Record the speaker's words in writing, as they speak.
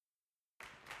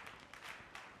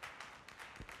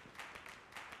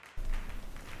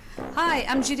Hi,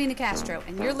 I'm Judy Nicastro,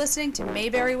 and you're listening to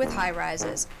Mayberry with High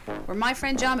Rises, where my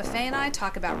friend John Maffei and I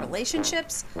talk about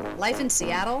relationships, life in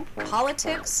Seattle,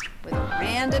 politics, with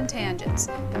random tangents.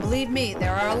 And believe me,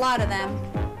 there are a lot of them.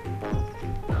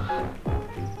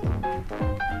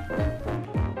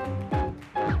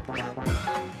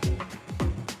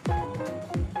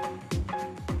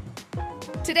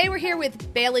 Today we're here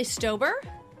with Bailey Stober.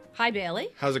 Hi, Bailey.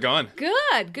 How's it going?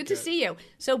 Good to see you.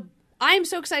 So I am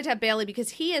so excited to have Bailey because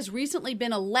he has recently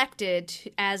been elected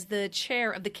as the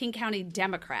chair of the King County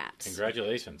Democrats.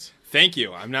 Congratulations. Thank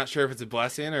you. I'm not sure if it's a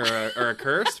blessing or a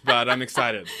curse, but I'm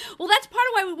excited. Well, that's part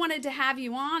of why we wanted to have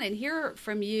you on and hear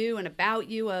from you and about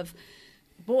you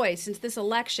boy, since this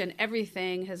election,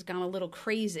 everything has gone a little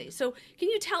crazy. So can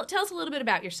you tell us a little bit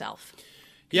about yourself?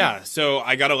 Yeah, so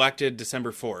I got elected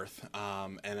December 4th,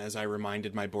 and as I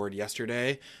reminded my board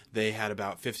yesterday, they had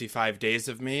about 55 days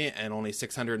of me and only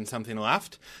 600 and something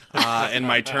left in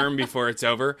my term before it's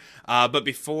over. But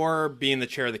before being the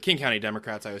chair of the King County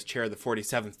Democrats, I was chair of the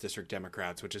 47th District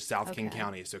Democrats, which is South King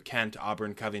County, so Kent,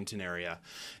 Auburn, Covington area.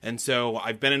 And so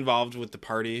I've been involved with the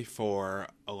party for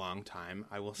a long time,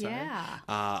 I will say. Yeah.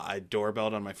 I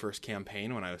doorbelled on my first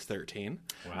campaign when I was 13.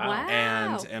 Wow.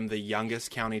 And am the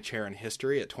youngest county chair in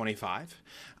history at 25.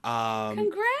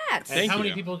 Congrats. And how many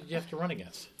you. people did you have to run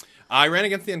against? I ran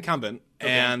against the incumbent,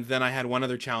 and then I had one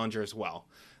other challenger as well.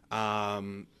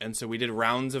 And so we did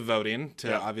rounds of voting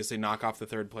to obviously knock off the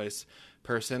third place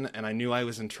person, and I knew I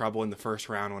was in trouble in the first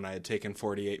round when I had taken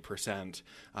 48%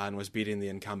 and was beating the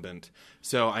incumbent.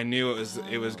 So I knew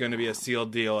it was going to be a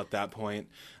sealed deal at that point.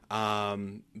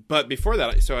 But before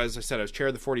that, so as I said, I was chair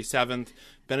of the 47th,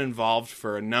 been involved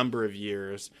for a number of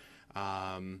years,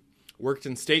 worked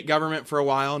in state government for a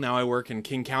while. Now I work in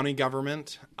King County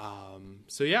government.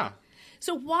 So yeah.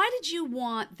 So why did you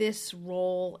want this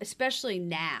role, especially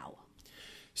now?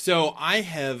 So I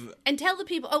have... And tell the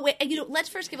people, let's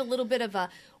first give a little bit of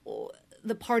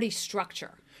the party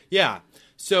structure. Yeah.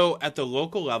 So at the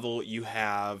local level, you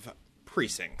have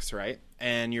precincts, right?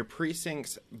 And your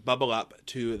precincts bubble up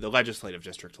to the legislative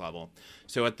district level.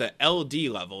 So at the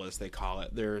LD level, as they call it,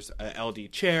 there's an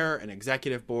LD chair, an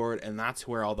executive board, and that's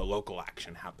where all the local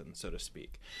action happens, so to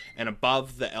speak. And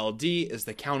above the LD is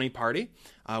the county party.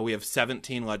 We have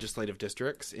 17 legislative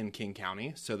districts in King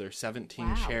County, so there's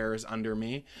 17 chairs under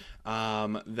me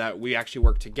that we actually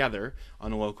work together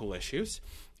on local issues.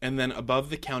 And then above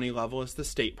the county level is the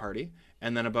state party,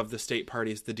 and then above the state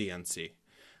party is the DNC.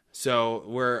 So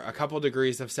we're a couple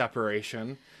degrees of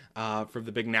separation from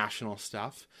the big national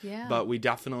stuff. Yeah. But we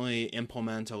definitely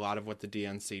implement a lot of what the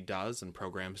DNC does and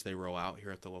programs they roll out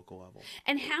here at the local level.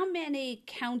 And how many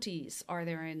counties are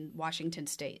there in Washington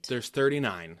State? There's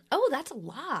 39. Oh, that's a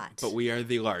lot. But we are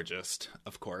the largest,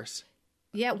 of course.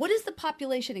 Yeah. What is the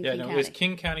population in King County? Is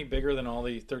King County bigger than all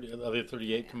the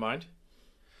 38 combined?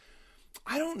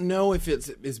 I don't know if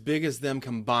it's as big as them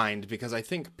combined, because I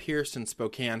think Pierce and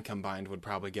Spokane combined would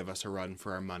probably give us a run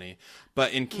for our money.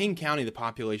 But in King County, the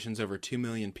population's over 2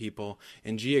 million people,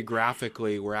 and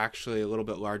geographically, we're actually a little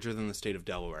bit larger than the state of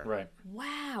Delaware. Right.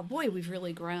 Wow. Boy, we've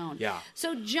really grown. Yeah.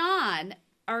 So, John,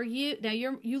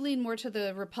 you lean more to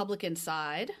the Republican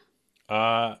side.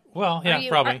 Well, yeah,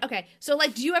 probably. Okay. So,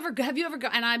 have you ever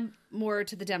gone, and I'm more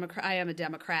to the Democrat, I am a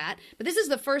Democrat, but this is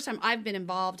the first time I've been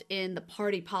involved in the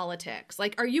party politics.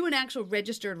 Like, are you an actual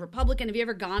registered Republican? Have you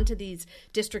ever gone to these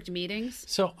district meetings?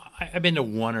 So I've been to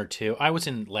one or two. I was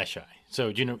in Leschi. So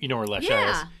you know where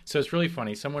Leschi is? So it's really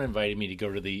funny. Someone invited me to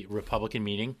go to the Republican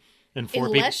meeting. And four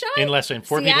people in Leschi, and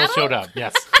four people showed up.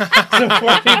 Yes. So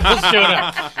 4 people showed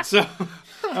up. So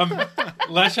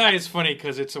Leschi is funny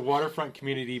because it's a waterfront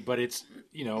community, but it's,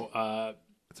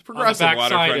 it's a progressive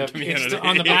waterfront community. It's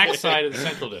on the back side of the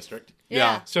Central District.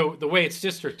 Yeah. So the way it's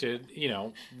districted,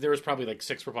 there was probably like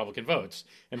 6 Republican votes,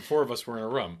 and 4 of us were in a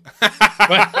room.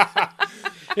 But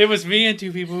it was me and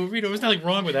 2 people who, there was nothing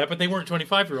wrong with that, but they weren't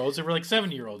 25-year-olds. They were like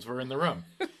 70-year-olds were in the room.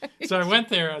 So I went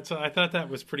there, so I thought that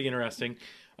was pretty interesting.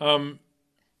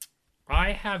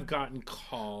 I have gotten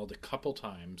called a couple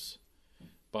times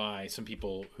by some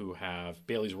people who have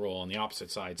Bailey's role on the opposite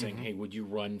side saying, hey, would you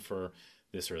run for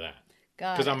this or that?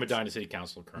 Because I'm Medina City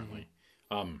Council currently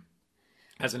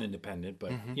as an independent,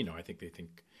 but, I think they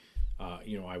think,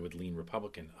 I would lean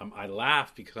Republican. I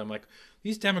laugh because I'm like,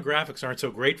 these demographics aren't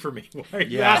so great for me. Why are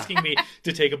you asking me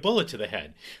to take a bullet to the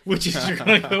head? Which is you're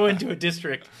going to go into a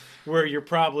district where you're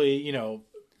probably,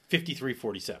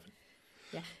 53-47.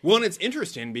 Yeah. Well, and it's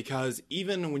interesting because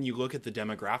even when you look at the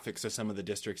demographics of some of the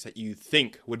districts that you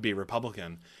think would be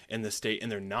Republican in the state,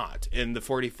 and they're not. And the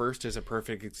 41st is a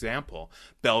perfect example.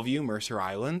 Bellevue, Mercer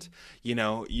Island,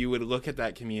 you would look at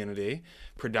that community,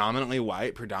 predominantly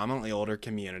white, predominantly older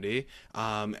community,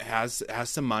 has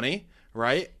some money.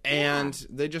 Right? And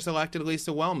they just elected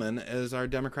Lisa Wellman as our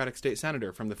Democratic state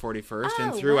senator from the 41st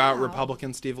and threw out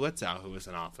Republican Steve Litzow, who was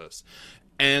in office.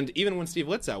 And even when Steve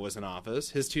Litzow was in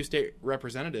office, his 2 state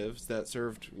representatives that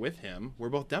served with him were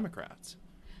both Democrats.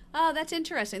 Oh, that's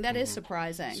interesting. That is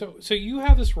surprising. So you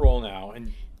have this role now,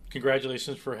 and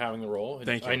congratulations for having the role. And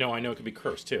Thank you. I know it can be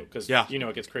cursed, too, because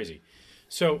it gets crazy.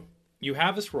 So you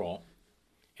have this role,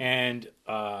 and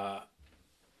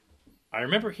I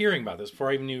remember hearing about this before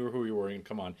I even knew who you were and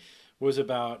come on, was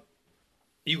about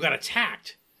you got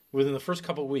attacked within the first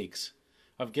couple of weeks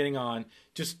of getting on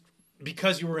just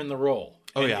because you were in the role.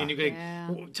 Oh, and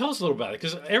you tell us a little about it,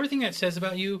 because everything that says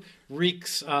about you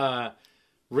reeks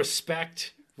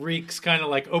respect, reeks kind of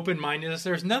like open-mindedness.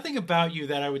 There's nothing about you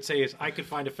that I would say is I could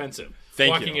find offensive.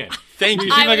 Walking in. Thank you.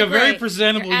 You seem like a very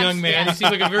presentable young man. You seem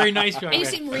like a very nice young man. You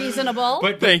seem reasonable.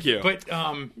 But thank you. But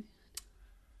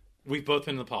we've both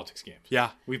been in the politics games.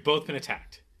 Yeah. We've both been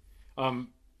attacked.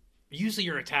 Usually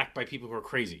you're attacked by people who are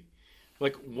crazy.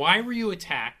 Like, why were you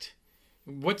attacked?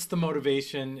 What's the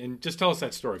motivation? And just tell us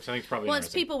that story, because I think it's probably it's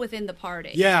people within the party.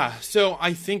 Yeah. So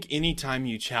I think anytime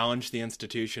you challenge the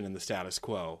institution and the status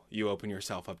quo, you open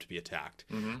yourself up to be attacked.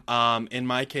 Mm-hmm. In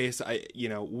my case,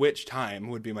 which time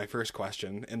would be my first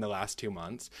question in the last 2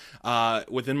 months.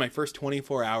 Within my first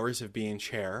 24 hours of being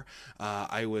chair,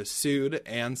 I was sued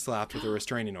and slapped with a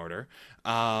restraining order.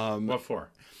 What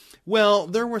for? Well,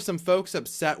 there were some folks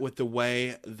upset with the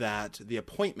way that the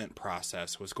appointment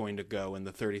process was going to go in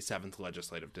the 37th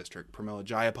Legislative District. Pramila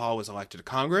Jayapal was elected to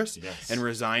Congress and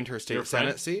resigned her state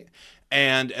Senate seat.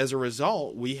 And as a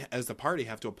result, we, as the party,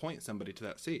 have to appoint somebody to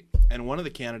that seat. And one of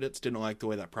the candidates didn't like the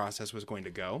way that process was going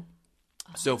to go.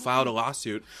 So filed a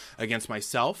lawsuit against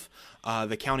myself,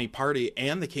 the county party,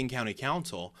 and the King County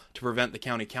Council to prevent the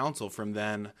county council from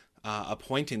then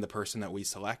appointing the person that we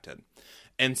selected.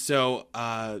 And so,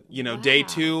 day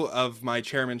 2 of my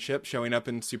chairmanship, showing up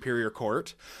in Superior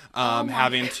Court,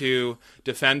 having to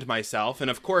defend myself.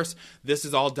 And of course, this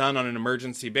is all done on an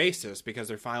emergency basis because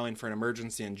they're filing for an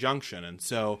emergency injunction. And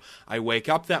so I wake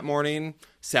up that morning,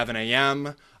 7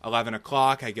 a.m., 11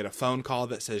 o'clock, I get a phone call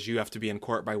that says you have to be in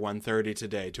court by 1:30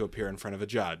 today to appear in front of a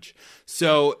judge.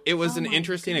 So it was an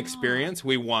interesting experience.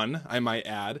 We won, I might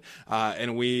add,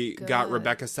 and we got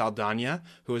Rebecca Saldana,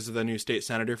 who is the new state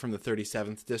senator from the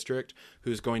 37th District,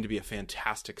 who's going to be a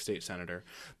fantastic state senator.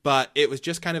 But it was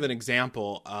just kind of an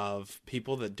example of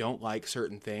people that don't like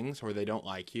certain things, or they don't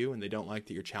like you, and they don't like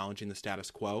that you're challenging the status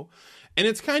quo. And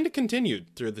it's kind of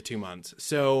continued through the 2 months.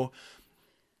 So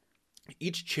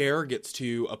each chair gets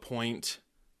to appoint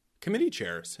committee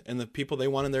chairs and the people they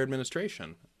want in their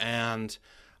administration. And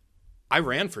I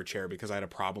ran for chair because I had a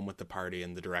problem with the party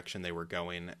and the direction they were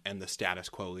going and the status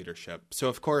quo leadership. So,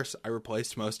 of course, I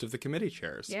replaced most of the committee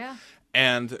chairs. Yeah.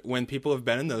 And when people have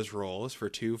been in those roles for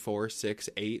 2, 4, 6,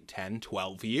 8, 10,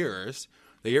 12 years,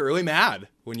 they get really mad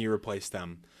when you replace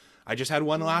them. I just had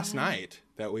one last night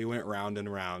that we went round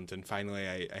and round, and finally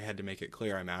I had to make it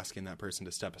clear I'm asking that person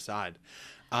to step aside.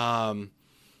 When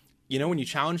you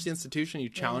challenge the institution, you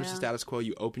challenge the status quo,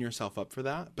 you open yourself up for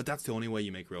that, but that's the only way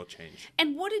you make real change.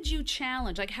 And what did you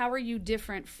challenge? Like, how are you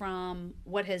different from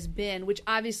what has been, which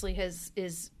obviously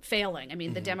is failing? I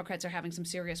mean, the Democrats are having some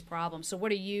serious problems. So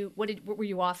what were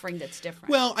you offering that's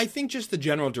different? Well, I think just the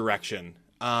general direction.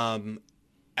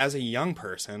 As a young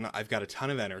person, I've got a ton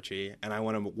of energy and I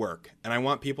want to work. And I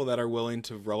want people that are willing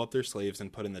to roll up their sleeves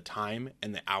and put in the time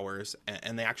and the hours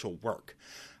and the actual work.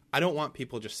 I don't want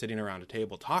people just sitting around a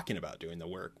table talking about doing the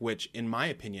work, which in my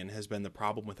opinion has been the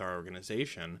problem with our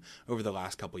organization over the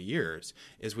last couple of years,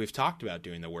 is we've talked about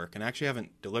doing the work and actually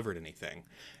haven't delivered anything.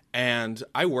 And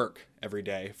I work every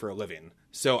day for a living.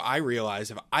 So I realize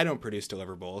if I don't produce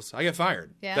deliverables, I get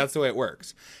fired. Yeah. That's the way it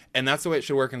works. And that's the way it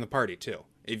should work in the party too.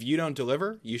 If you don't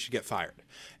deliver, you should get fired.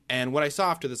 And what I saw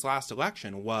after this last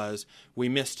election was we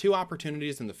missed 2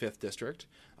 opportunities in the 5th district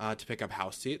to pick up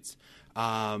House seats.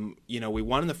 We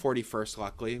won in the 41st,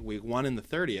 luckily. We won in the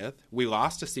 30th. We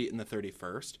lost a seat in the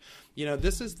 31st.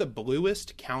 This is the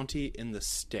bluest county in the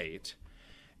state.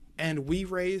 And we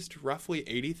raised roughly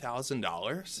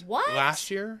 $80,000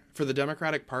 last year for the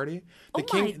Democratic Party. The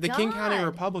King County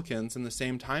Republicans in the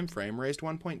same time frame raised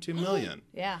 $1.2 million.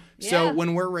 Yeah. So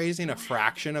when we're raising a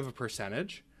fraction of a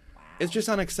percentage, it's just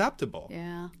unacceptable.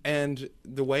 Yeah. And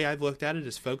the way I've looked at it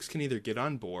is folks can either get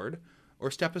on board or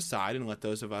step aside and let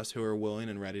those of us who are willing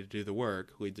and ready to do the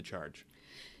work lead the charge.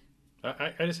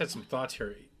 I just had some thoughts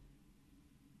here.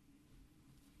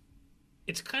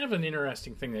 It's kind of an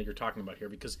interesting thing that you're talking about here,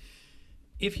 because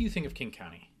if you think of King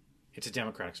County, it's a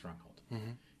Democratic stronghold.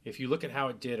 Mm-hmm. If you look at how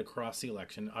it did across the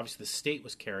election, obviously the state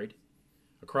was carried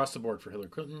across the board for Hillary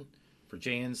Clinton, for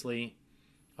Jay Inslee,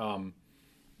 on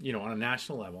a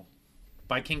national level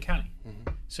by King County.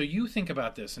 Mm-hmm. So you think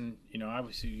about this, and,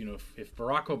 obviously, if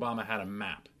Barack Obama had a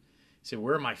map, say,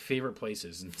 where are my favorite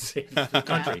places in the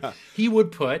country? He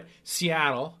would put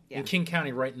Seattle and King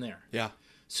County right in there. Yeah.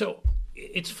 So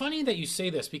it's funny that you say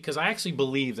this, because I actually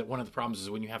believe that one of the problems is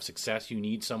when you have success, you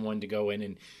need someone to go in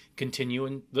and continue.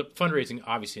 And the fundraising,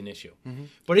 obviously, an issue. Mm-hmm.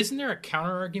 But isn't there a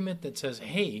counter argument that says,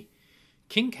 hey,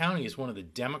 King County is one of the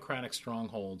Democratic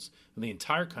strongholds of the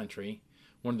entire country,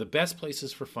 one of the best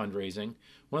places for fundraising,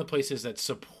 one of the places that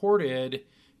supported,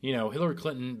 Hillary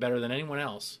Clinton better than anyone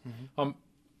else. Mm-hmm.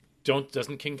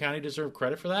 Doesn't King County deserve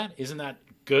credit for that? Isn't that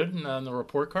good on the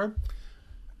report card?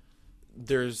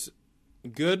 There's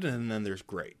good and then there's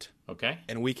great. Okay.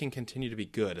 And we can continue to be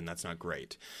good, and that's not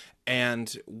great.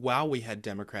 And while we had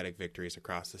Democratic victories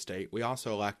across the state, we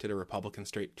also elected a Republican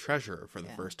state treasurer for the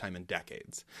first time in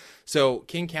decades. So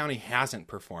King County hasn't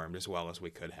performed as well as we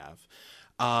could have.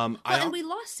 And we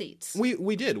lost seats.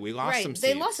 We did. We lost some seats.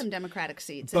 They lost some Democratic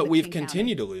seats. But we've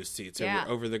continued to lose seats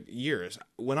over the years.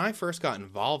 When I first got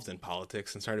involved in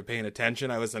politics and started paying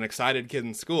attention, I was an excited kid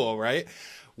in school, right?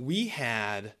 We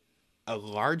had a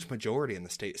large majority in the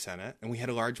state Senate, and we had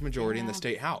a large majority in the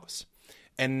state House.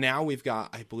 And now we've got,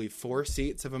 I believe, 4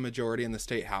 seats of a majority in the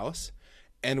state House,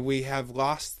 and we have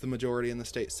lost the majority in the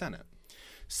state Senate.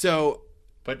 So...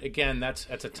 But again, that's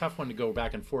a tough one to go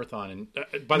back and forth on. And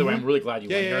by the way, I'm really glad you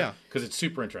went here, because it's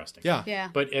super interesting. Yeah.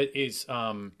 But it is.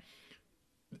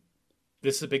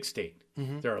 This is a big state.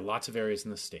 Mm-hmm. There are lots of areas in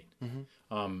the state.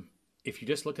 Mm-hmm. If you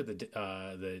just look at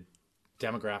the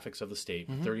demographics of the state,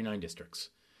 39 districts.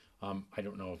 I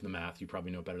don't know of the math. You probably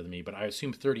know better than me, but I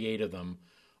assume 38 of them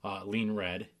lean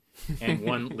red, and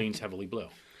 1 leans heavily blue.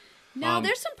 No,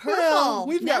 there's some purple. Well,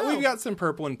 we've got some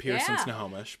purple in Pierce and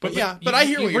Snohomish, but I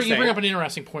hear what you're saying. You bring up an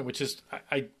interesting point, which is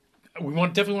we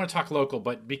definitely want to talk local,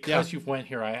 but because you've went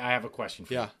here, I have a question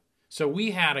for you. So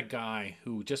we had a guy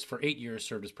who just for 8 years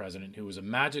served as president, who was a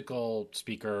magical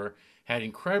speaker, had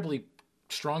incredibly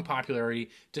strong popularity,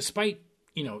 despite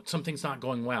some things not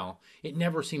going well. It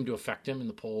never seemed to affect him in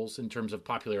the polls in terms of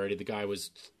popularity. The guy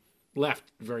was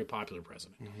left very popular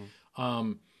president,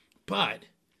 but.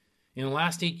 In the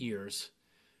last 8 years,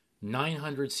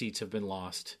 900 seats have been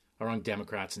lost among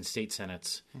Democrats in state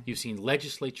senates. You've seen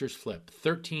legislatures flip.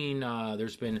 13,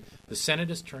 there's been, the Senate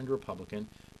has turned Republican,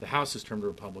 the House has turned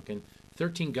Republican,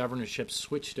 13 governorships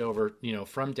switched over,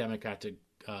 from Democrat to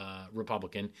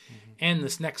Republican. And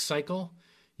this next cycle,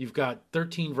 you've got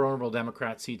 13 vulnerable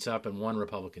Democrat seats up and 1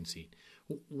 Republican seat.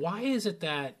 Why is it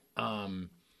that...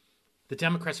 the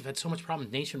Democrats have had so much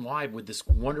problem nationwide with this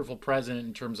wonderful president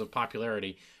in terms of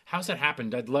popularity. How's that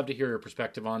happened? I'd love to hear your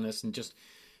perspective on this, and just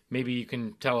maybe you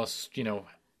can tell us,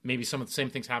 maybe some of the same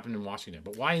things happened in Washington.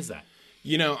 But why is that?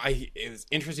 It was an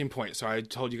interesting point. So I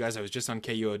told you guys I was just on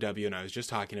KUOW, and I was just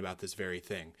talking about this very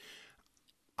thing.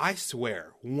 I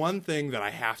swear, one thing that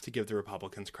I have to give the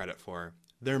Republicans credit for,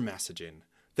 their messaging.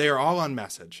 They are all on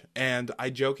message. And I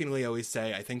jokingly always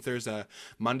say, I think there's a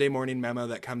Monday morning memo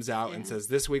that comes out and says,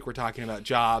 this week we're talking about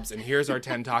jobs, and here's our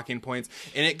 10 talking points.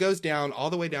 And it goes down all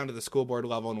the way down to the school board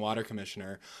level and water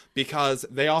commissioner, because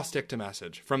they all stick to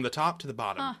message from the top to the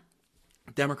bottom.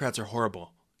 Democrats are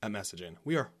horrible at messaging.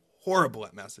 We are horrible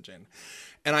at messaging.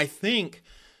 And I think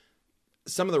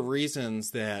some of the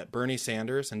reasons that Bernie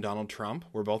Sanders and Donald Trump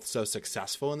were both so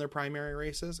successful in their primary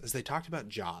races is they talked about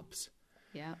jobs.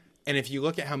 Yeah. And if you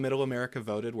look at how middle America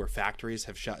voted, where factories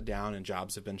have shut down and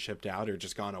jobs have been shipped out or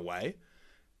just gone away,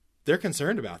 they're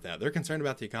concerned about that. They're concerned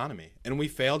about the economy. And we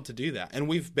failed to do that. And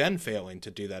we've been failing to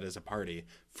do that as a party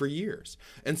for years.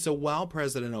 And so while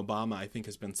President Obama, I think,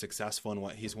 has been successful in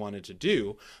what he's wanted to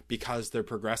do, because they're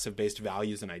progressive-based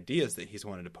values and ideas that he's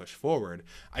wanted to push forward,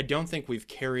 I don't think we've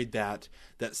carried that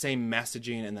same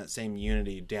messaging and that same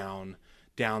unity down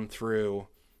through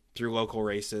local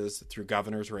races, through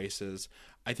governor's races.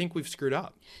 I think we've screwed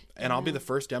up. And I'll be the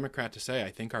first Democrat to say I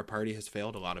think our party has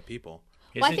failed a lot of people.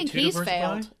 Well, I think he's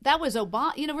failed. That was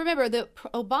Obama. Remember that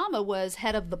Obama was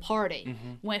head of the party.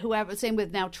 When same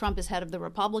with now Trump is head of the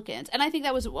Republicans. And I think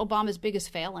that was Obama's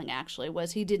biggest failing, actually,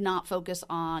 was he did not focus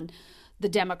on the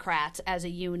Democrats as a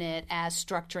unit, as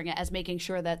structuring it, as making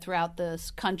sure that throughout this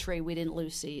country we didn't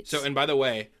lose seats. So, and by the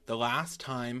way, the last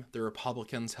time the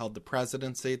Republicans held the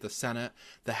presidency, the Senate,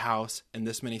 the House, and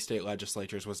this many state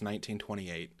legislatures was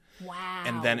 1928. Wow.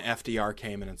 And then FDR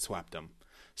came in and swept them.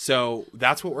 So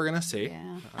that's what we're going to see.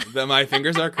 Yeah. My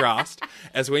fingers are crossed.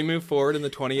 As we move forward in the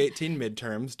 2018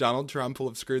 midterms, Donald Trump will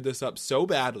have screwed this up so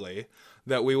badly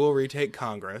that we will retake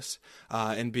Congress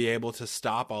and be able to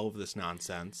stop all of this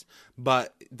nonsense.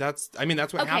 But that's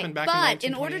what happened back in 1928. But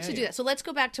in order to do that, so let's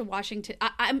go back to Washington.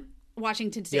 I'm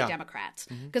Washington State Democrats,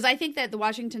 because I think that the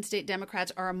Washington State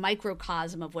Democrats are a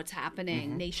microcosm of what's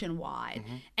happening nationwide,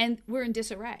 and we're in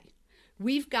disarray.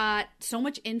 We've got so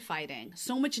much infighting,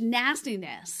 so much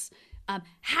nastiness.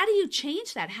 How do you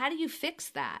change that? How do you fix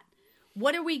that?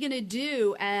 What are we going to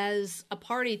do as a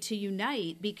party to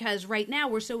unite? Because right now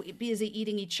we're so busy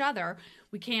eating each other,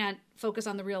 we can't focus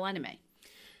on the real enemy.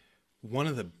 One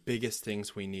of the biggest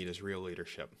things we need is real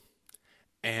leadership.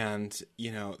 And,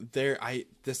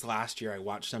 this last year I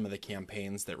watched some of the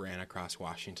campaigns that ran across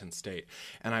Washington State,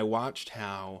 and I watched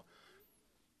how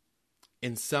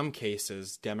in some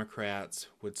cases Democrats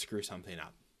would screw something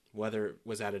up, whether it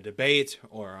was at a debate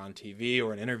or on TV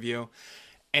or an interview.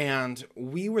 And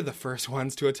we were the first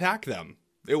ones to attack them.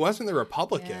 It wasn't the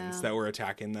Republicans that were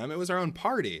attacking them. It was our own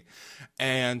party.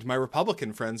 And my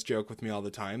Republican friends joke with me all the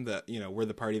time that, we're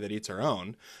the party that eats our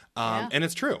own. And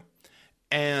it's true.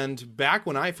 And back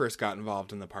when I first got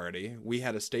involved in the party, we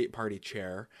had a state party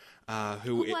chair.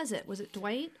 Who was it? Was it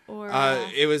Dwight? Or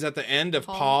it was at the end of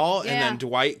Paul, and Yeah. then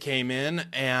Dwight came in.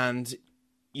 And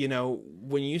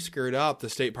when you screwed up, the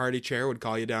state party chair would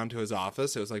call you down to his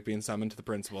office. It was like being summoned to the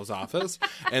principal's office.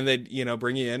 And they'd,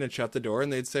 bring you in and shut the door,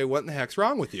 and they'd say, what in the heck's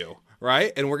wrong with you?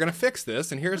 Right? And we're going to fix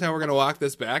this. And here's how we're going to walk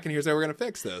this back. And here's how we're going to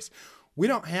fix this. We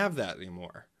don't have that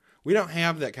anymore. We don't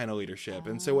have that kind of leadership.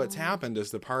 And so what's happened is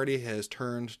the party has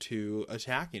turned to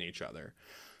attacking each other.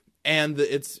 And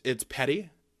it's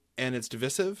petty, and it's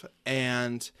divisive,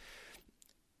 and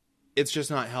it's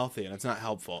just not healthy, and it's not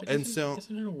helpful.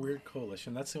 Isn't it a weird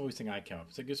coalition? That's the only thing I came up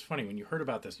with. It's funny when you heard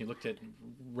about this and you looked at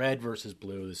red versus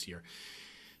blue this year.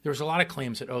 There was a lot of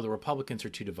claims that the Republicans are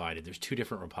too divided. There's two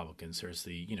different Republicans. There's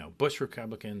the Bush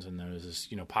Republicans, and there's this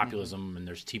populism, and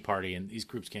there's Tea Party, and these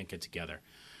groups can't get together.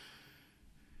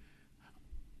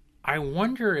 I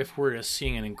wonder if we're just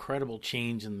seeing an incredible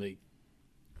change in the.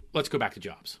 Let's go back to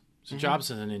jobs. So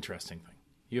jobs is an interesting thing.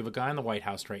 You have a guy in the White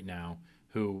House right now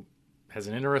who has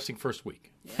an interesting first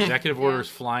week. Executive orders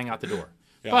flying out the door.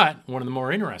 Yeah. But one of the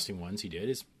more interesting ones he did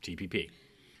is TPP.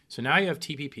 So now you have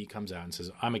TPP comes out and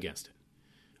says, I'm against it.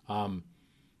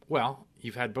 Well,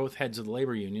 you've had both heads of the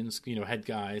labor unions, head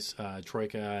guys,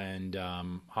 Troika and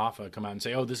Hoffa come out and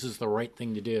say, this is the right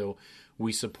thing to do.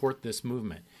 We support this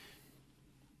movement.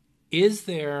 Is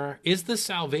the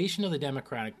salvation of the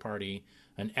Democratic Party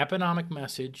an economic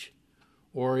message,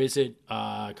 or is it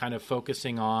kind of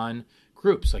focusing on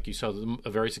groups? Like you saw a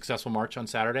very successful march on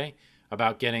Saturday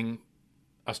about getting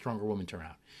a stronger woman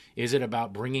turnout. Is it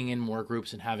about bringing in more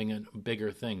groups and having a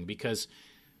bigger thing? Because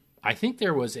I think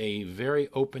there was a very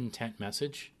open tent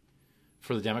message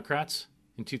for the Democrats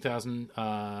in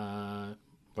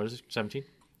 2017?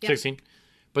 Yep. 16?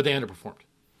 But they underperformed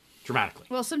dramatically.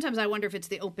 Well, sometimes I wonder if it's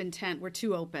the open tent. We're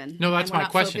too open. No, that's my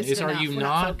question. Are you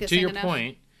not, to your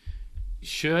point,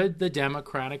 should the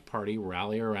Democratic Party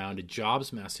rally around a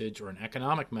jobs message or an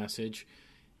economic message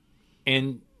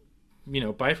and,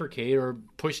 bifurcate or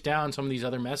push down some of these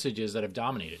other messages that have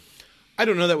dominated? I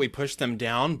don't know that we push them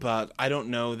down, but I don't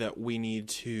know that we need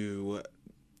to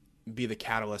be the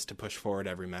catalyst to push forward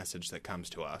every message that comes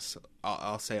to us.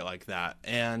 I'll say it like that.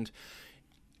 And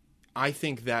I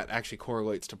think that actually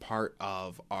correlates to part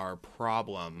of our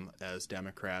problem as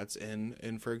Democrats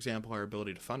in, for example, our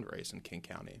ability to fundraise in King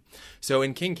County. So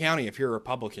in King County, if you're a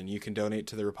Republican, you can donate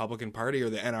to the Republican Party or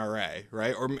the NRA,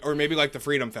 right? Or maybe like the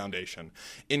Freedom Foundation.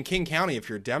 In King County, if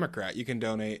you're a Democrat, you can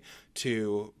donate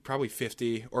to probably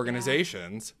 50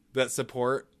 organizations that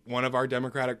support one of our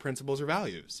democratic principles or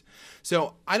values.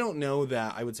 So I don't know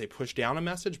that I would say push down a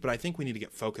message, but I think we need to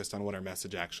get focused on what our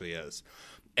message actually is.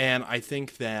 And I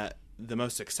think that the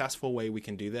most successful way we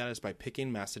can do that is by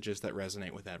picking messages that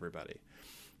resonate with everybody.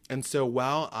 And so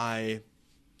while I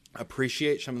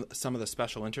appreciate some of the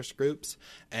special interest groups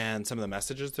and some of the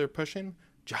messages they're pushing,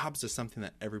 jobs is something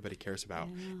that everybody cares about.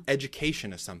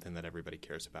 Education is something that everybody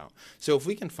cares about. So if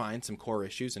we can find some core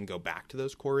issues and go back to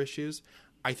those core issues,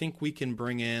 I think we can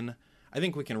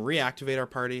reactivate our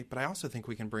party, but I also think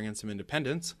we can bring in some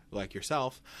independents like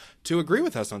yourself to agree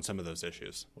with us on some of those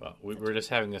issues. Well, we were just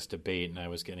having this debate, and I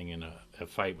was getting in a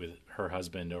fight with her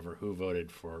husband over who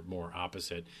voted for more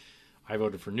opposite. I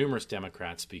voted for numerous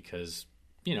Democrats because,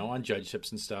 on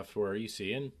judgeships and stuff where you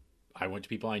see, and I went to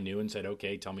people I knew and said,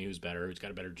 okay, tell me who's better, who's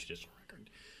got a better judicial record,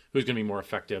 who's going to be more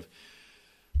effective.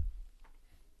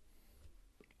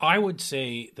 I would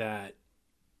say that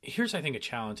here's, I think, a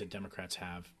challenge that Democrats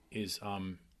have is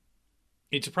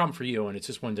it's a problem for you, and it's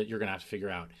just one that you're going to have to figure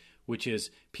out, which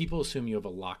is people assume you have a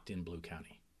locked-in blue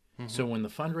county. Mm-hmm. So when the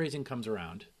fundraising comes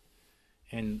around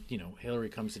and, Hillary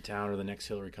comes to town or the next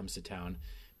Hillary comes to town,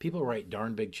 people write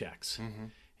darn big checks. Mm-hmm.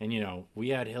 And, we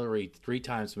had Hillary 3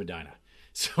 times to Medina.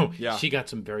 So she got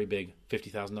some very big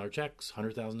 $50,000 checks,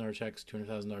 $100,000 checks,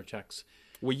 $200,000 checks.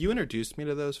 Will you introduce me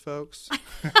to those folks?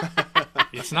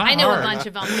 It's not I know hard. a bunch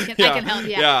of them. I can help you.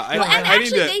 Yeah, and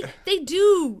actually, they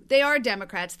do. They are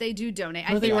Democrats. They do donate.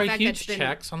 Well, I think they the write fact huge that's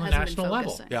checks on the national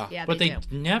level. Yeah, but they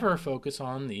never focus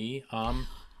on the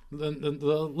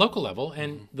local level.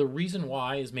 And the reason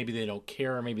why is maybe they don't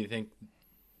care, or maybe they think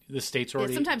the state's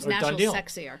already sometimes done national's deal.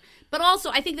 Sexier. But also,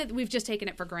 I think that we've just taken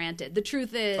it for granted. The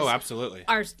truth is, absolutely,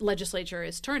 our legislature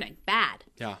is turning bad.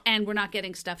 Yeah. And we're not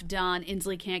getting stuff done.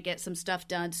 Inslee can't get some stuff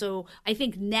done. So I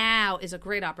think now is a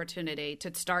great opportunity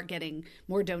to start getting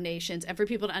more donations and for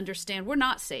people to understand we're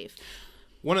not safe.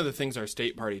 One of the things our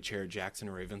state party chair, Jackson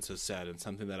Ravens, has said, and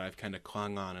something that I've kind of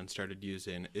clung on and started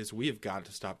using, is we have got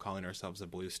to stop calling ourselves a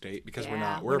blue state, because we're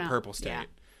not. We're a purple state. Yeah,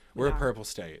 we're a purple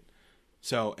state.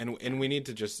 So, and we need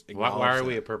to just acknowledge why are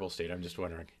we a purple state? I'm just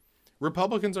wondering.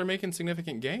 Republicans are making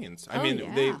significant gains. I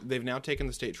mean, they've now taken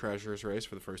the state treasurer's race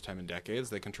for the first time in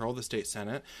decades. They control the state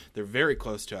Senate. They're very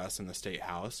close to us in the state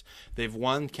House. They've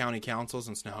won county councils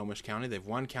in Snohomish County. They've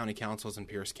won county councils in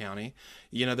Pierce County.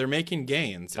 They're making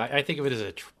gains. I think of it as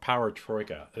a power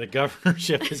troika. The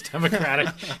governorship is Democratic.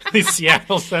 The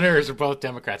Seattle senators are both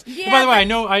Democrats. Yeah, by the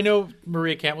way, I know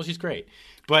Maria Campbell. She's great.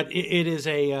 But it is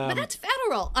a. But that's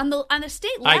federal. On the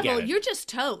state level, you're just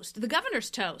toast. The governor's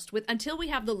toast. Until we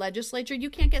have the legislature, you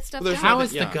can't get stuff done. How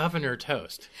is the governor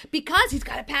toast? Because he's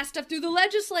got to pass stuff through the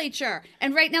legislature.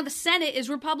 And right now the Senate is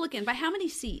Republican. By how many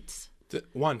seats?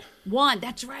 One.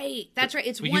 That's right. That's right.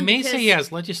 It's one. You may say he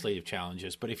has legislative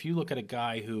challenges, but if you look at a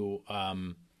guy who,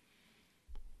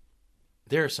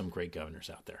 there are some great governors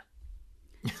out there.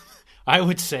 I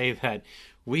would say that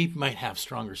we might have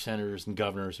stronger senators and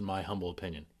governors, in my humble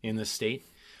opinion, in this state.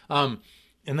 And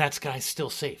that guy's still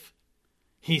safe.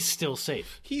 He's still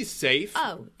safe. He's safe.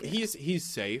 Oh. He's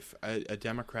safe. A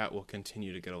Democrat will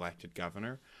continue to get elected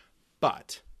governor.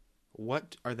 But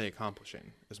what are they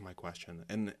accomplishing is my question.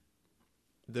 And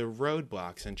the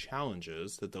roadblocks and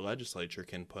challenges that the legislature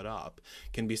can put up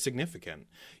can be significant.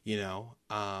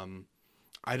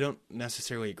 I don't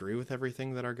necessarily agree with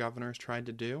everything that our governor's tried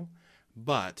to do,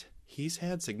 but he's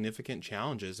had significant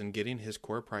challenges in getting his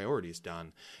core priorities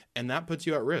done. And that puts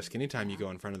you at risk anytime you go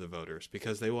in front of the voters,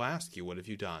 because they will ask you, what have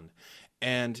you done?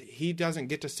 And he doesn't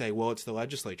get to say, well, it's the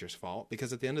legislature's fault,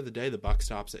 because at the end of the day, the buck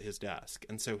stops at his desk.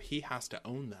 And so he has to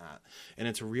own that. And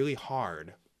it's really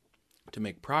hard to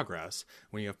make progress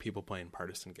when you have people playing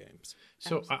partisan games.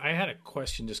 So I had a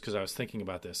question just because I was thinking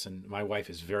about this, and my wife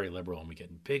is very liberal, and we get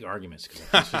in big arguments because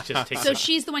I think she just takes. So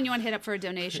she's the one you want to hit up for a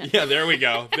donation. Yeah, there we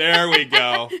go.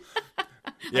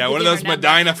 Yeah, one of those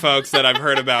Medina folks that I've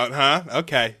heard about, huh?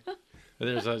 Okay.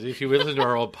 If you listen to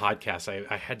our old podcast,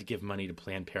 I had to give money to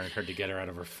Planned Parenthood to get her out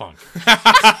of her funk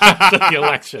after the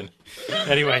election.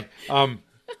 Anyway,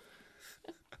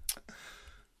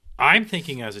 I'm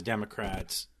thinking as a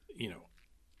Democrat,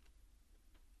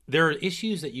 there are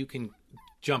issues that you can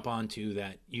jump onto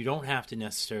that you don't have to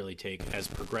necessarily take as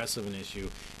progressive an issue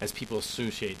as people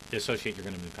associate you're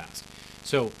going to move past.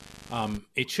 So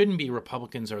it shouldn't be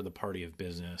Republicans are the party of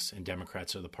business and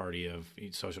Democrats are the party of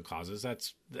social causes.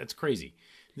 That's crazy.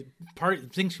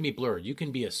 Things can be blurred. You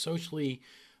can be a socially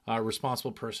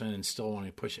responsible person and still want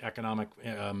to push economic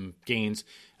gains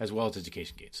as well as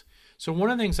education gains. So one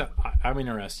of the things that I'm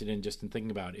interested in just in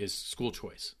thinking about is school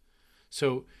choice.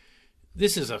 So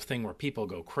this is a thing where people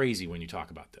go crazy when you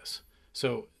talk about this.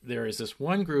 So there is this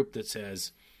one group that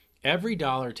says every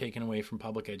dollar taken away from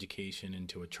public education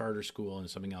into a charter school and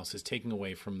something else is taking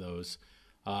away from those,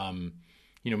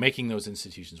 making those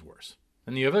institutions worse.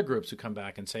 And the other groups who come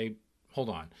back and say, hold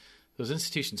on, those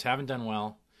institutions haven't done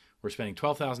well. We're spending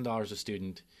 $12,000 a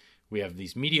student. We have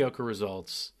these mediocre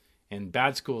results, and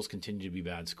bad schools continue to be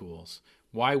bad schools.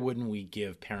 Why wouldn't we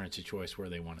give parents a choice where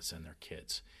they want to send their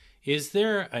kids? Is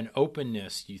there an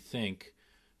openness, you think,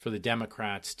 for the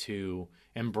Democrats to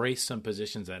embrace some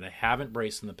positions that they haven't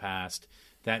embraced in the past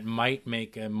that might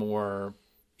make it more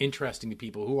interesting to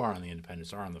people who are on the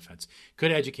independents, are on the fence?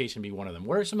 Could education be one of them?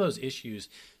 What are some of those issues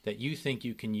that you think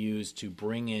you can use to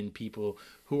bring in people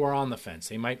who are on the fence?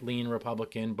 They might lean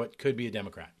Republican, but could be a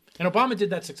Democrat. And Obama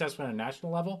did that successfully on a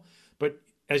national level, but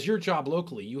as your job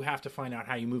locally, you have to find out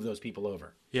how you move those people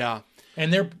over. Yeah.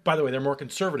 And by the way, they're more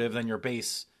conservative than your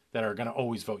base that are going to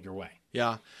always vote your way.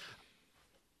 Yeah.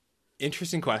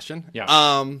 Interesting question. Yeah.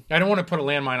 I don't want to put a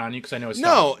landmine on you because I know it's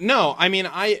tough. No. I mean,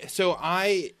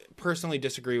 I personally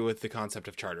disagree with the concept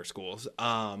of charter schools.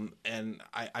 And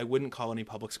I wouldn't call any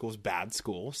public schools bad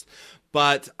schools.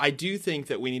 But I do think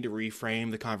that we need to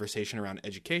reframe the conversation around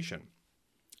education.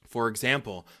 For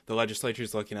example, the legislature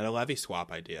is looking at a levy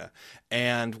swap idea.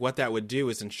 And what that would do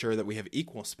is ensure that we have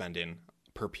equal spending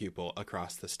per pupil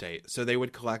across the state. So they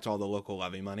would collect all the local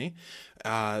levy money.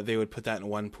 They would put that in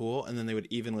one pool, and then they would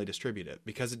evenly distribute it,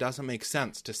 because it doesn't make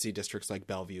sense to see districts like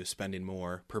Bellevue spending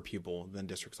more per pupil than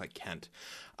districts like Kent.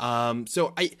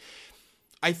 So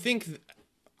I think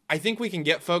we can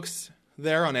get folks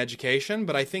there on education,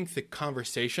 but I think the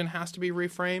conversation has to be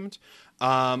reframed.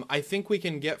 I think we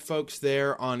can get folks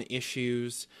there on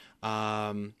issues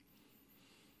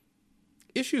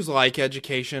like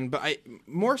education, but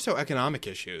more so economic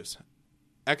issues,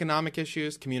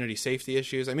 community safety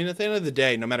issues. I mean, at the end of the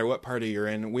day, no matter what party you're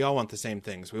in, we all want the same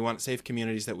things. We want safe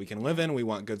communities that we can live in. We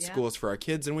want good schools for our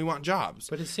kids, and we want jobs.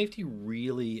 But is safety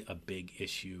really a big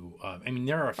issue? I mean,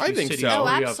 there are a few cities. So. Oh,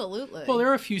 absolutely. There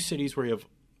are a few cities where you have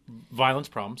violence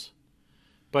problems,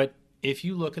 but if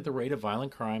you look at the rate of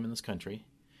violent crime in this country,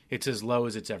 it's as low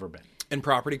as it's ever been. And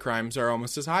property crimes are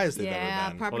almost as high as they've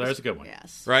ever been. Well, there's a good one.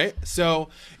 Yes. Right? So,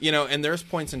 and there's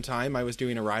points in time I was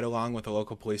doing a ride-along with the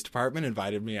local police department,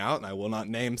 invited me out, and I will not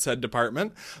name said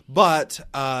department. But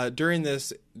during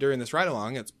this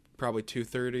ride-along, it's probably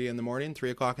 2:30 in the morning, 3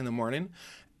 o'clock in the morning,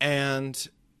 and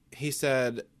he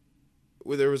said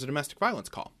there was a domestic violence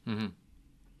call. Mm-hmm.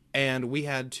 And we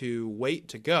had to wait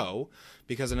to go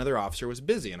because another officer was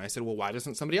busy. And I said, well, why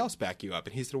doesn't somebody else back you up?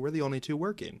 And he said, we're the only two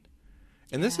working.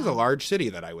 And this is a large city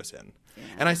that I was in. Yeah.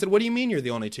 And I said, what do you mean you're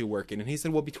the only two working? And he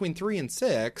said, well, between 3 and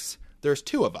 6, there's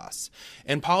 2 of us.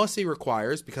 And policy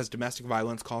requires, because domestic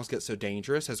violence calls get so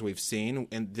dangerous, as we've seen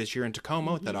this year in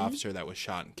Tacoma with that officer that was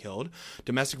shot and killed,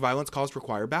 domestic violence calls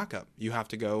require backup. You have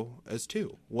to go as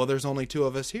 2. Well, there's only 2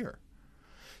 of us here.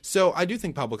 So I do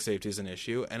think public safety is an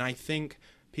issue, and I think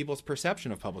people's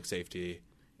perception of public safety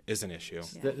is an issue.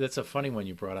 Yeah. That's a funny one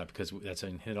you brought up, because that's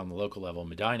a hit on the local level.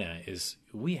 Medina is,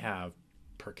 we have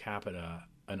per capita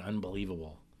an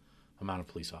unbelievable amount of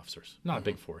police officers. Not a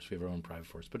big force. We have our own private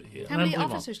force. But how many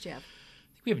officers do you have?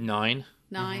 I think we have 9.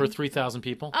 9? For 3,000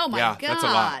 people. Oh, my God. That's a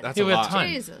lot. That's a lot.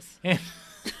 Jesus.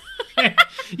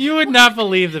 You would not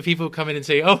believe the people who come in and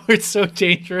say, oh, it's so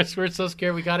dangerous. We're so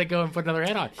scared. We got to go and put another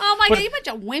head on. Oh, my God. You bunch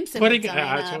of wimps in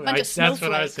Medina. A bunch of snowflakes. That's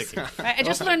what I was thinking. Right? I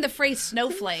just learned the phrase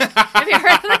snowflake. Have you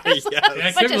heard of this?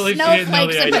 Yes. A bunch of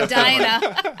snowflakes in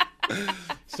Medina.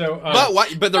 So,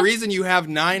 but the reason you have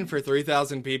 9 for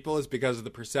 3,000 people is because of the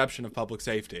perception of public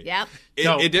safety. Yep.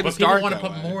 It didn't but start people want to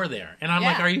that put way. more there. And I'm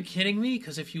like, are you kidding me?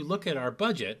 Because if you look at our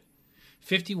budget,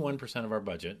 51% of our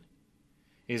budget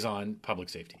is on public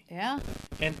safety. Yeah.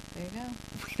 And there you go.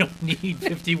 We don't need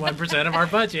 51% of our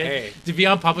budget to be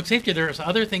on public safety. There's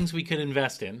other things we could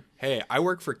invest in. Hey, I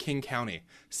work for King County.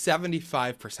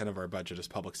 75% of our budget is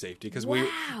public safety because we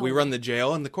run the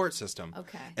jail and the court system.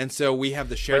 Okay. And so we have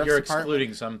the sheriff's But you're department.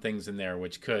 excluding some things in there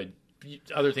which could.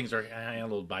 Other things are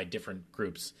handled by different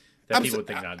groups that people would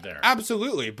think not there.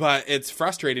 Absolutely, but it's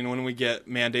frustrating when we get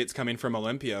mandates coming from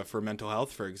Olympia for mental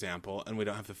health, for example, and we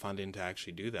don't have the funding to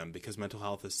actually do them because mental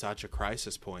health is such a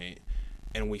crisis point,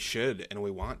 and we should and we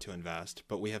want to invest,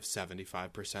 but we have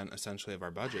 75% essentially of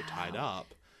our budget tied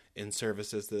up in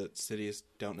services that cities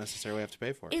don't necessarily have to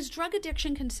pay for. Is drug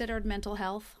addiction considered mental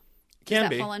health? Can Does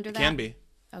be. that fall under that? Can be.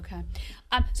 Okay.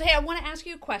 So, hey, I want to ask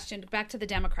you a question. Back to the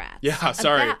Democrats. Yeah,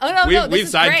 sorry. This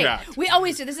is sidetracked. Great. We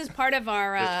always do. This is part of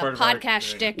our podcast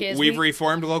shtick. We've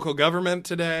reformed local government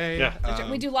today.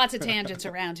 Yeah. We do lots of tangents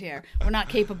around here. We're not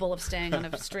capable of staying on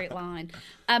a straight line.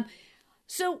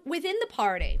 So within the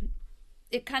party,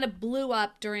 it kind of blew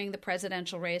up during the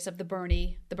presidential race of the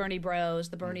Bernie bros,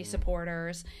 the Bernie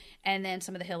supporters, and then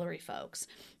some of the Hillary folks.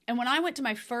 And when I went to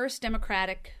my first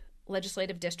Democratic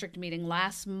legislative district meeting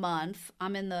last month,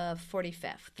 I'm in the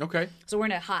 45th. Okay. So we're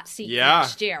in a hot seat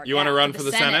next next year. You want to run for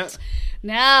the Senate?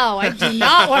 No, I do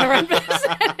not want to run for the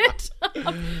Senate.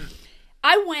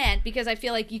 I went because I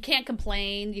feel like you can't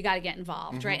complain. You got to get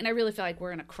involved, right? And I really feel like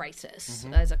we're in a crisis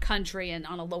as a country and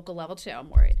on a local level too. I'm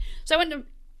worried. So I went to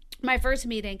my first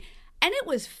meeting, and it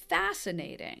was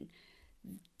fascinating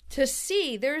to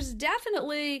see there's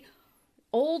definitely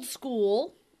old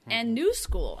school and new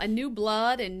school and new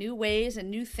blood and new ways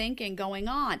and new thinking going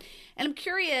on. And I'm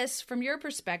curious from your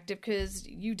perspective, because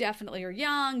you definitely are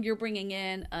young, you're bringing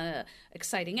in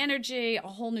exciting energy, a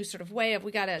whole new sort of way of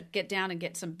we got to get down and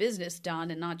get some business done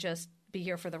and not just be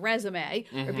here for the resume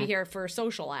or be here for a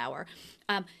social hour.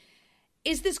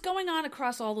 Is this going on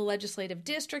across all the legislative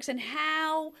districts, and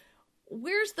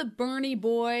where's the Bernie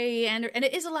boy? And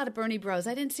it is a lot of Bernie bros.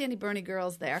 I didn't see any Bernie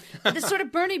girls there. But this sort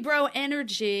of Bernie bro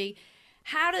energy,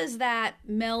 how does that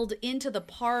meld into the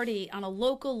party on a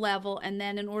local level and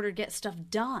then in order to get stuff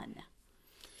done?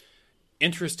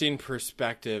 Interesting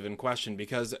perspective and question,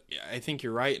 because I think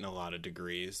you're right in a lot of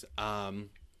degrees.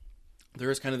 There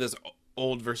is kind of this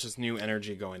old versus new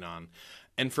energy going on.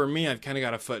 And for me, I've kind of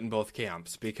got a foot in both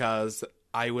camps, because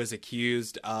I was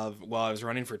accused of, while I was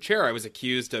running for chair, I was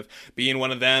accused of being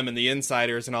one of them and the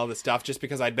insiders and all this stuff just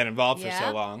because I'd been involved for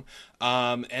so long.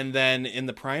 And then in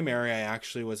the primary, I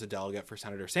actually was a delegate for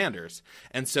Senator Sanders.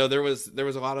 And so there was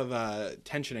a lot of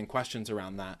tension and questions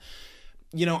around that.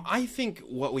 You know, I think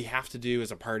what we have to do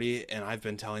as a party, and I've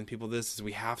been telling people this, is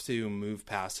we have to move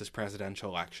past this presidential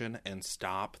election and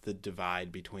stop the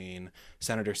divide between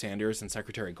Senator Sanders and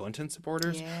Secretary Clinton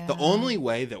supporters. Yeah. The only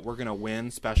way that we're going to win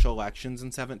special elections in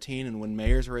 2017 and win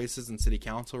mayor's races and city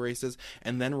council races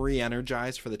and then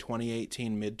re-energize for the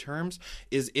 2018 midterms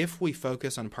is if we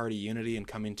focus on party unity and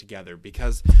coming together,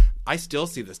 because I still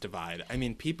see this divide. I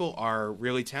mean, people are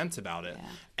really tense about it. Yeah.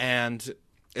 And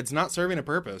it's not serving a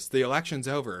purpose. The election's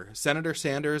over. Senator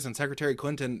Sanders and Secretary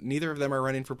Clinton, neither of them are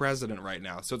running for president right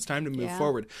now. So it's time to move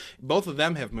forward. Both of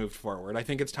them have moved forward. I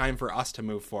think it's time for us to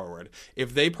move forward.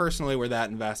 If they personally were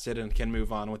that invested and can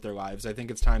move on with their lives, I think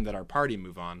it's time that our party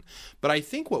move on. But I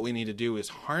think what we need to do is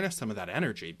harness some of that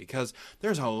energy, because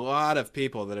there's a lot of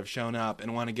people that have shown up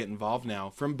and want to get involved now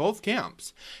from both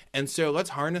camps. And so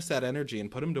let's harness that energy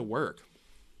and put them to work.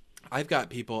 I've got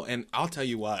people, and I'll tell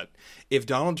you what, if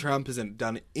Donald Trump hasn't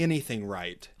done anything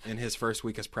right in his first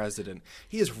week as president,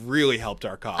 he has really helped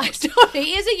our cause.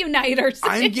 He is a uniter.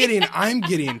 I'm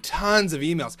getting tons of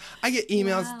emails. I get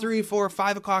emails 3, 4,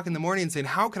 5 o'clock in the morning saying,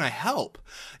 how can I help?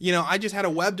 You know, I just had a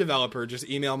web developer just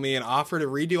email me and offer to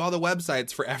redo all the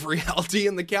websites for every LD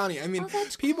in the county. I mean,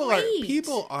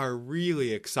 people are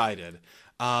really excited.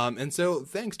 And so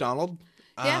thanks, Donald.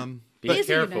 Yeah. Be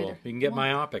careful. You can get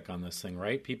myopic on this thing,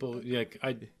 right? People, there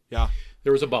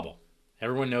was a bubble.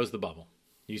 Everyone knows the bubble.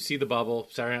 You see the bubble.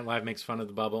 Saturday Night Live makes fun of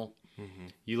the bubble. Mm-hmm.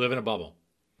 You live in a bubble,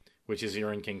 which is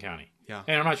you're in King County. Yeah.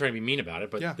 And I'm not trying to be mean about it,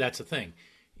 but that's the thing.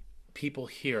 People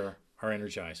here are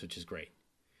energized, which is great.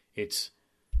 It's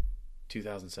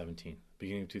 2017,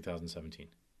 beginning of 2017.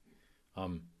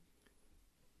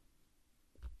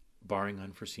 Barring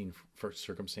unforeseen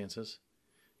circumstances,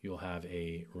 you'll have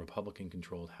a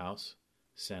Republican-controlled House,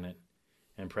 Senate,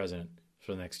 and President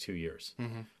for the next 2 years.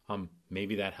 Mm-hmm.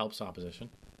 Maybe that helps opposition.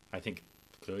 I think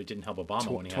clearly it didn't help Obama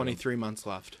when he had 23 months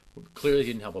left. Clearly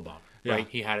didn't help Obama, right?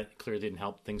 He had it. Clearly didn't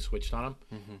help. Things switched on him.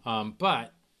 Mm-hmm.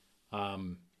 But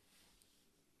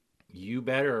you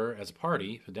better, as a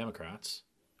party, the Democrats,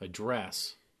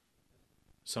 address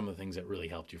some of the things that really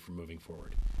helped you from moving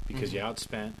forward. Because you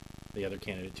outspent the other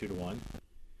candidate 2-1, and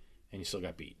you still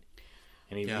got beat.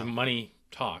 And even money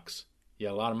talks. You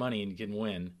had a lot of money and you didn't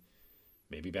win.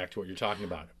 Maybe back to what you're talking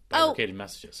about. Fabricated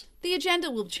messages. The agenda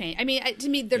will change. I mean, to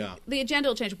me, the agenda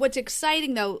will change. What's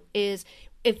exciting, though, is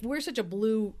if we're such a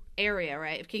blue area,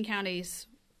 right? If King County's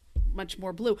much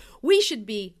more blue, we should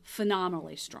be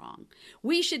phenomenally strong.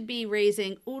 We should be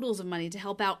raising oodles of money to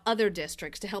help out other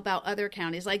districts, to help out other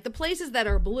counties. Like the places that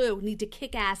are blue need to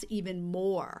kick ass even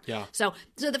more. Yeah. So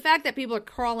the fact that people are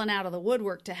crawling out of the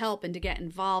woodwork to help and to get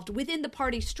involved within the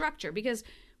party structure, because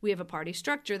we have a party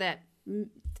structure that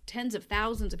tens of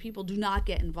thousands of people do not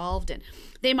get involved in.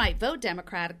 They might vote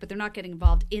Democratic, but they're not getting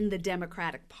involved in the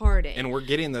Democratic Party. And we're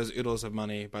getting those oodles of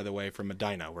money, by the way, from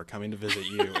Medina. We're coming to visit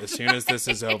you. As soon as this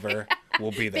is over,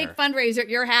 we'll be there. Big fundraiser at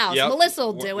your house. Yep. Melissa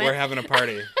will do it. We're having a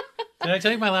party. Did I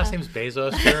tell you my last name's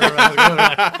Bezos?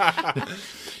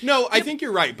 No, I think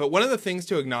you're right. But one of the things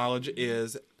to acknowledge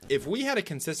is if we had a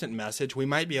consistent message, we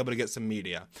might be able to get some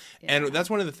media. Yeah. And that's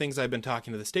one of the things I've been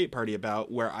talking to the state party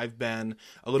about, where I've been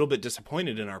a little bit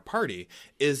disappointed in our party,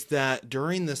 is that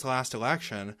during this last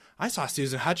election, I saw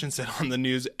Susan Hutchinson on the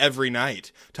news every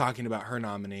night talking about her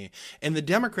nominee. And the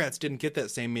Democrats didn't get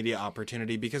that same media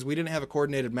opportunity because we didn't have a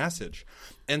coordinated message.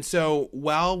 And so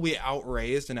while we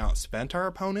outraised and outspent our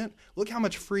opponent, look how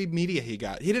much free media he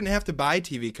got. He didn't have to buy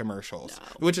TV commercials,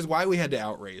 which is why we had to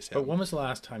outraise him. But when was the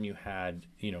last time you had,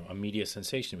 a media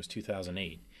sensation? It was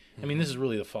 2008. Mm-hmm. I mean, this is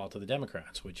really the fault of the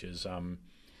Democrats, which is,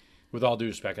 with all due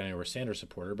respect, I know we're a Sanders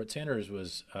supporter, but Sanders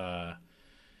was, from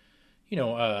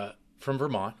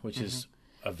Vermont, which is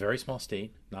a very small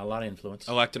state, not a lot of influence.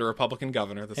 Elected a Republican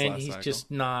governor this last cycle. And he's just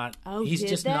not. Oh, he's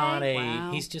just not a.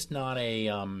 Wow. He's just not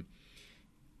a.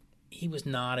 He was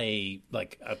not a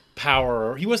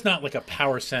power. He was not like a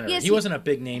power senator. Yes, he wasn't a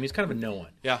big name. He's kind of a no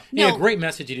one. Yeah, he had a great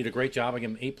message. He did a great job. I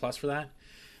give him A+ for that.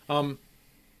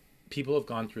 People have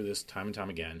gone through this time and time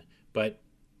again, but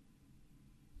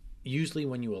usually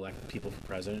when you elect people for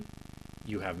president,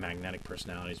 you have magnetic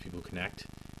personalities, people connect.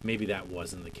 Maybe that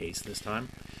wasn't the case this time.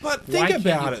 But think about it,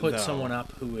 Why can't you put though. someone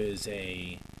up who is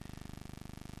a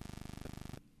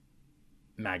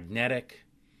magnetic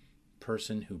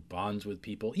person who bonds with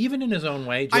people, even in his own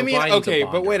way? Joe Biden's okay, a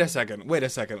but bonder. wait a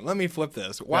second. Let me flip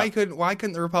this. Why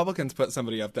couldn't the Republicans put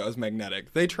somebody up that was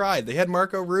magnetic? They tried. They had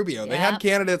Marco Rubio. They had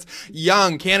candidates,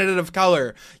 young candidate of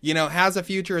color, has a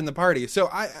future in the party. So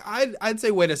I'd say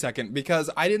wait a second,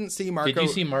 because I didn't see Marco. Did you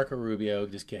see Marco Rubio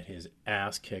just get his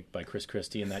ass kicked by Chris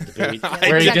Christie in that debate, I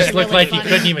where he did. just looked Really like funny. he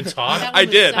couldn't even talk? That I was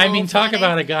did. so I mean, talk funny.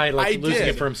 about a guy I losing did.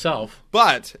 it for himself.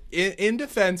 But in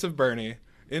defense of Bernie,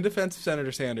 in defense of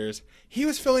Senator Sanders, he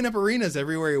was filling up arenas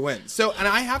everywhere he went. So, and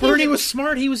I have Bernie was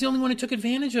smart. He was the only one who took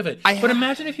advantage of it. I But ha-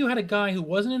 imagine if you had a guy who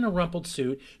wasn't in a rumpled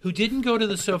suit, who didn't go to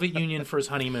the Soviet Union for his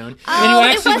honeymoon, and who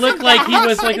it actually wasn't looked like he that.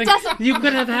 was like It doesn't- you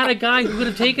could have had a guy who could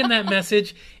have taken that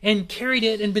message and carried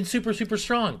it and been super, super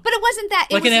strong. But it wasn't that.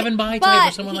 It Like was, an Evan Bayh type but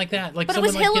or someone like that. Like but it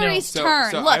was someone like, Hillary's So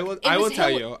turn. Look, I will tell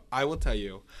Hillary-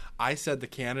 you. I said the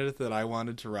candidate that I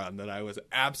wanted to run, that I was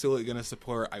absolutely going to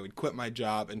support, I would quit my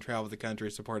job and travel the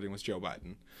country supporting, was Joe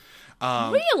Biden.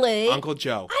 Really? Uncle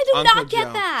Joe. I do Uncle not get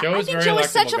Joe. that. Joe I is think very Joe is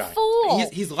such a likable guy. fool.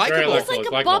 He's Very likable. He's like a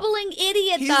likable. bubbling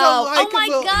idiot, He's though. a Oh my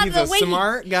likable- god, he's the a way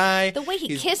smart guy. the way he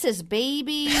He's- kisses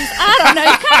babies. I don't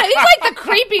know. He's like the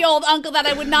creepy old uncle that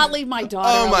I would not leave my daughter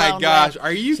Oh my alone gosh, with.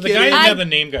 are you So the guy kidding? didn't have the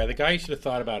name guy. The guy you should have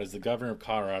thought about is the governor of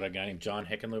Colorado, a guy named John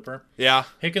Hickenlooper. Yeah.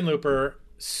 Hickenlooper,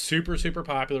 super, super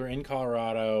popular in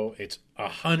Colorado. It's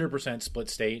 100% split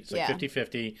state. It's like Yeah.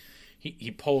 50-50.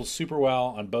 He polls super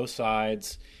well on both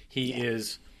sides. He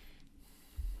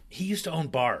used to own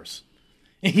bars.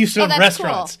 He used to Oh, own that's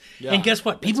restaurants. cool. And Yeah. guess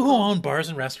what? People who own bars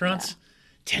and restaurants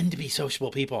tend to be sociable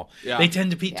people. Yeah. They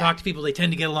tend to talk to people. They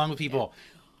tend to get along with people.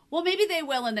 Well, maybe they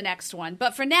will in the next one.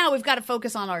 But for now, we've got to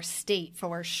focus on our state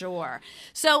for sure.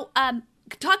 So,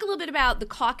 talk a little bit about the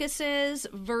caucuses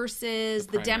versus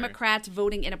the primary. Democrats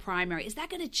voting in a primary. Is that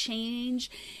going to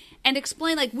change? And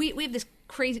explain, like, we have this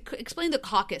crazy, explain the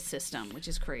caucus system, which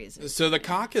is crazy. So the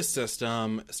caucus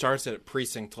system starts at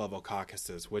precinct level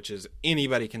caucuses, which is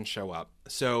anybody can show up.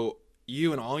 So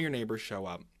you and all your neighbors show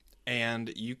up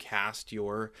and you cast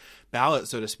your ballot,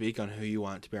 so to speak, on who you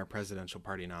want to be our presidential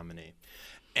party nominee.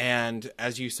 And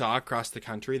as you saw across the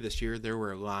country this year, there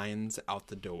were lines out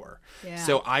the door. Yeah.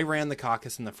 So I ran the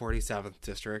caucus in the 47th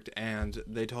district, and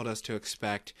they told us to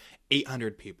expect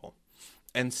 800 people.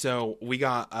 And so we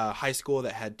got a high school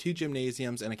that had 2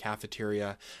 gymnasiums and a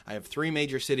cafeteria. I have 3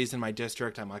 major cities in my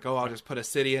district. I'm like, I'll just put a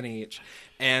city in each.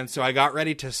 And so I got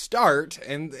ready to start,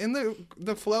 and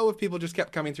the flow of people just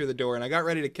kept coming through the door. And I got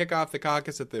ready to kick off the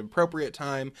caucus at the appropriate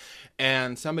time.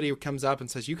 And somebody comes up and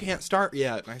says, "You can't start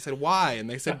yet." And I said, "Why?" And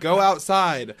they said, "Go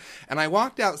outside." And I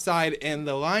walked outside, and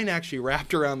the line actually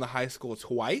wrapped around the high school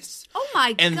twice. Oh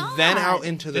my and god! then out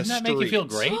into the Didn't that streets. make you feel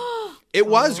great? It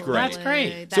was great. That's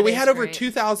great. So we That had is over great.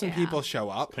 2,000 Yeah. people show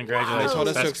up. Congratulations. They told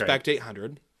us to That's expect great.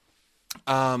 800.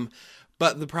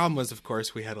 But the problem was, of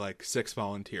course, we had like 6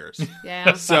 volunteers.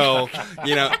 Yeah. So,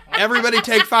 everybody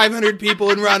take 500 people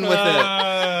and run with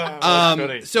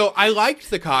it. So I liked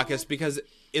the caucus because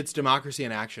it's democracy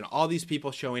in action. All these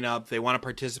people showing up, they want to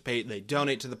participate, they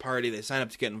donate to the party, they sign up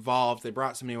to get involved, they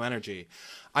brought some new energy.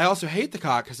 I also hate the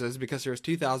caucuses because there's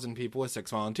 2,000 people with 6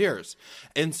 volunteers.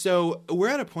 And so we're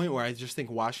at a point where I just think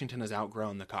Washington has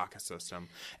outgrown the caucus system.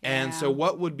 And so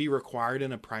what would be required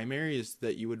in a primary is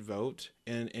that you would vote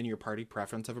in your party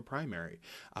preference of a primary.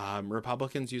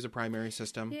 Republicans use a primary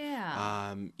system.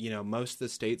 Yeah. Most of the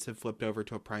states have flipped over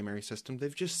to a primary system.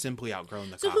 They've just simply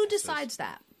outgrown the So caucuses. who decides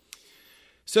that?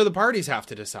 So the parties have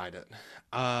to decide it.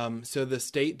 So the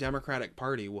state Democratic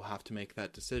Party will have to make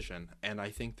that decision. And I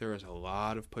think there is a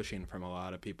lot of pushing from a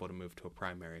lot of people to move to a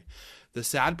primary. The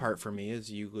sad part for me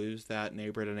is you lose that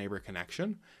neighbor-to-neighbor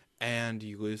connection, and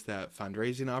you lose that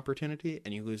fundraising opportunity,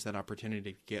 and you lose that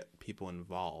opportunity to get people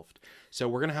involved. So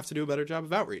we're going to have to do a better job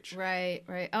of outreach. Right.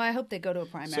 Oh, I hope they go to a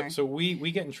primary. So we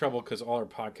get in trouble because all our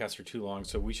podcasts are too long.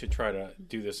 So we should try to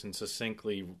do this and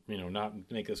succinctly, not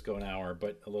make this go an hour,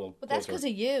 but a little. But that's because of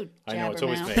you, I know, it's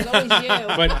always Jabbermouth. me. It's always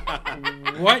you.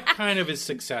 But what kind of is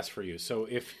success for you? So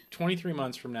if 23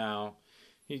 months from now,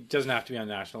 it doesn't have to be on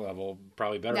national level,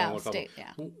 probably better on local state,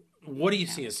 level. What do you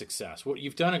see as success?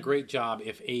 You've done a great job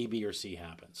if A, B, or C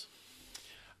happens.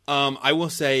 I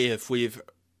will say if we've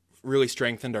really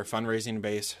strengthened our fundraising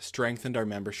base, strengthened our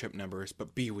membership numbers.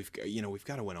 But B, we've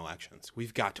got to win elections.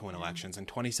 We've got to win elections. In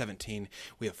 2017,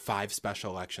 we have 5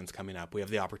 special elections coming up. We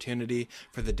have the opportunity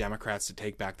for the Democrats to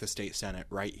take back the state Senate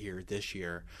right here this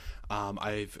year.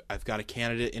 I've got a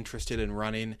candidate interested in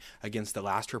running against the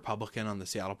last Republican on the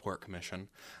Seattle Port Commission.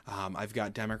 I've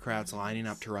got Democrats lining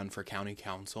up to run for county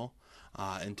council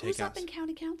and take Who's up in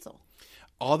county council?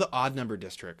 All the odd number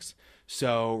districts.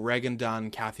 So Reagan Dunn,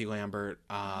 Kathy Lambert,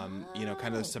 kind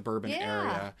of the suburban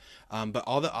area. But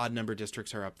all the odd number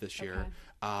districts are up this year.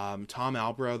 Tom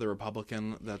Albro, the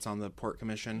Republican that's on the Port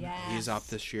Commission, he's up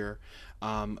this year.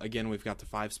 Again, we've got the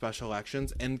 5 special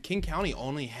elections. And King County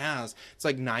only has, it's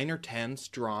like 9 or 10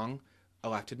 strong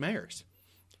elected mayors.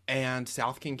 And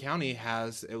South King County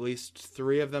has at least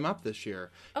 3 of them up this year.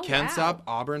 Kent's up,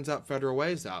 Auburn's up, Federal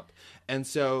Way's up. And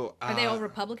so... Are they all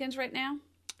Republicans right now?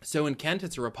 So in Kent,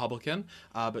 it's a Republican,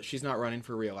 but she's not running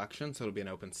for re-election, so it'll be an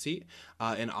open seat.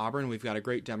 In Auburn, we've got a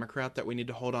great Democrat that we need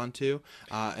to hold on to.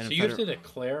 So you have to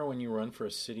declare when you run for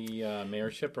a city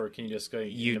mayorship, or can you just go?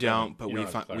 You don't, but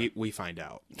we find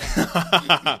out.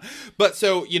 But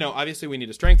so, obviously we need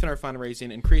to strengthen our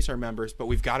fundraising, increase our members, but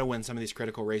we've got to win some of these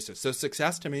critical races. So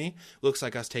success to me looks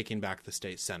like us taking back the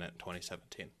state Senate in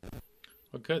 2017.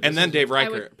 Well, good. And then Dave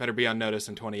Reichert better be on notice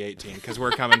in 2018 because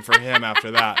we're coming for him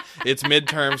after that. It's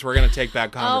midterms. We're going to take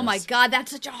back Congress. Oh, my God.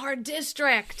 That's such a hard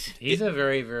district. He's a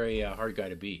very, very hard guy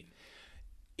to beat.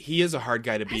 He is a hard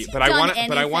guy to beat, but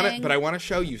I want to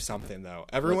show you something though.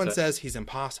 Everyone says he's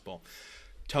impossible.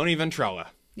 Tony Ventrella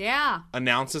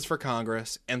announces for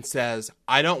Congress and says,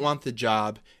 "I don't want the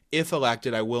job. If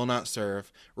elected, I will not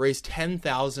serve." Raised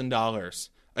 $10,000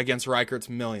 against Reichert's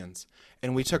millions.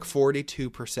 And we took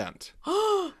 42%.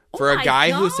 For a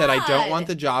guy who said, "I don't want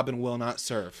the job and will not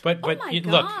serve." But look. So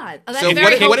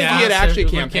what if he had actually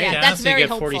campaigned? That's very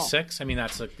hopeful. 46. I mean,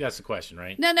 that's the question,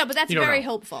 right? No, but that's very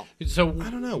hopeful. So I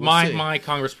don't know. My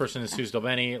congressperson is Suze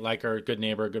Delveni, like her, good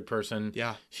neighbor, good person.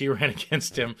 Yeah. She ran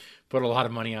against him, put a lot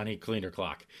of money on. He cleaned her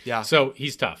clock. Yeah. So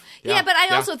he's tough. Yeah, but I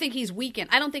also think he's weakened.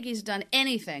 I don't think he's done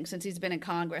anything since he's been in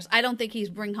Congress. I don't think he's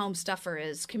bring home stuff for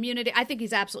his community. I think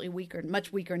he's absolutely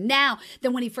much weaker now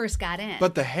than when he first got in.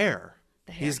 But the hair.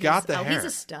 He's got the hair. He's a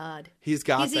stud. He's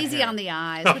easy hair. on the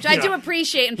eyes, which I do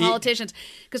appreciate in politicians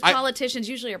because politicians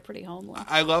usually are pretty homely.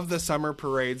 I love the summer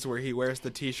parades where he wears the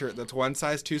T-shirt that's one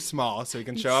size too small so he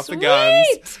can show off the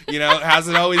guns. Has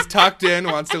it always tucked in,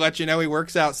 wants to let you know he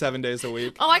works out 7 days a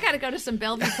week. Oh, I got to go to some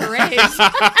Bellevue parades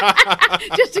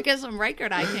just to get some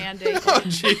Reichert eye candy. Oh,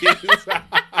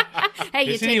 jeez. Hey,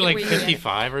 isn't he like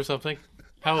 55 or something?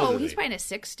 How old is he? He's probably in his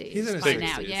 60s. He's in his by 60s.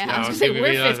 now. Yeah, No, I was going to say,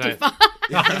 we're 55.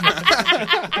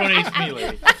 Don't age me,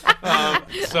 lady.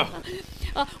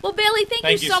 Well, Bailey,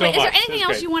 thank you so much. Is there anything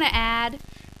else great. you want to add?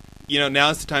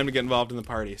 Now is the time to get involved in the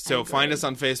party. So find us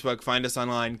on Facebook, find us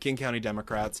online, King County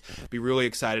Democrats. Be really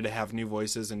excited to have new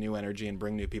voices and new energy and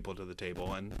bring new people to the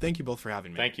table. And thank you both for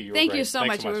having me. Thank you. Thank you so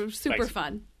much. It was super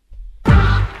fun.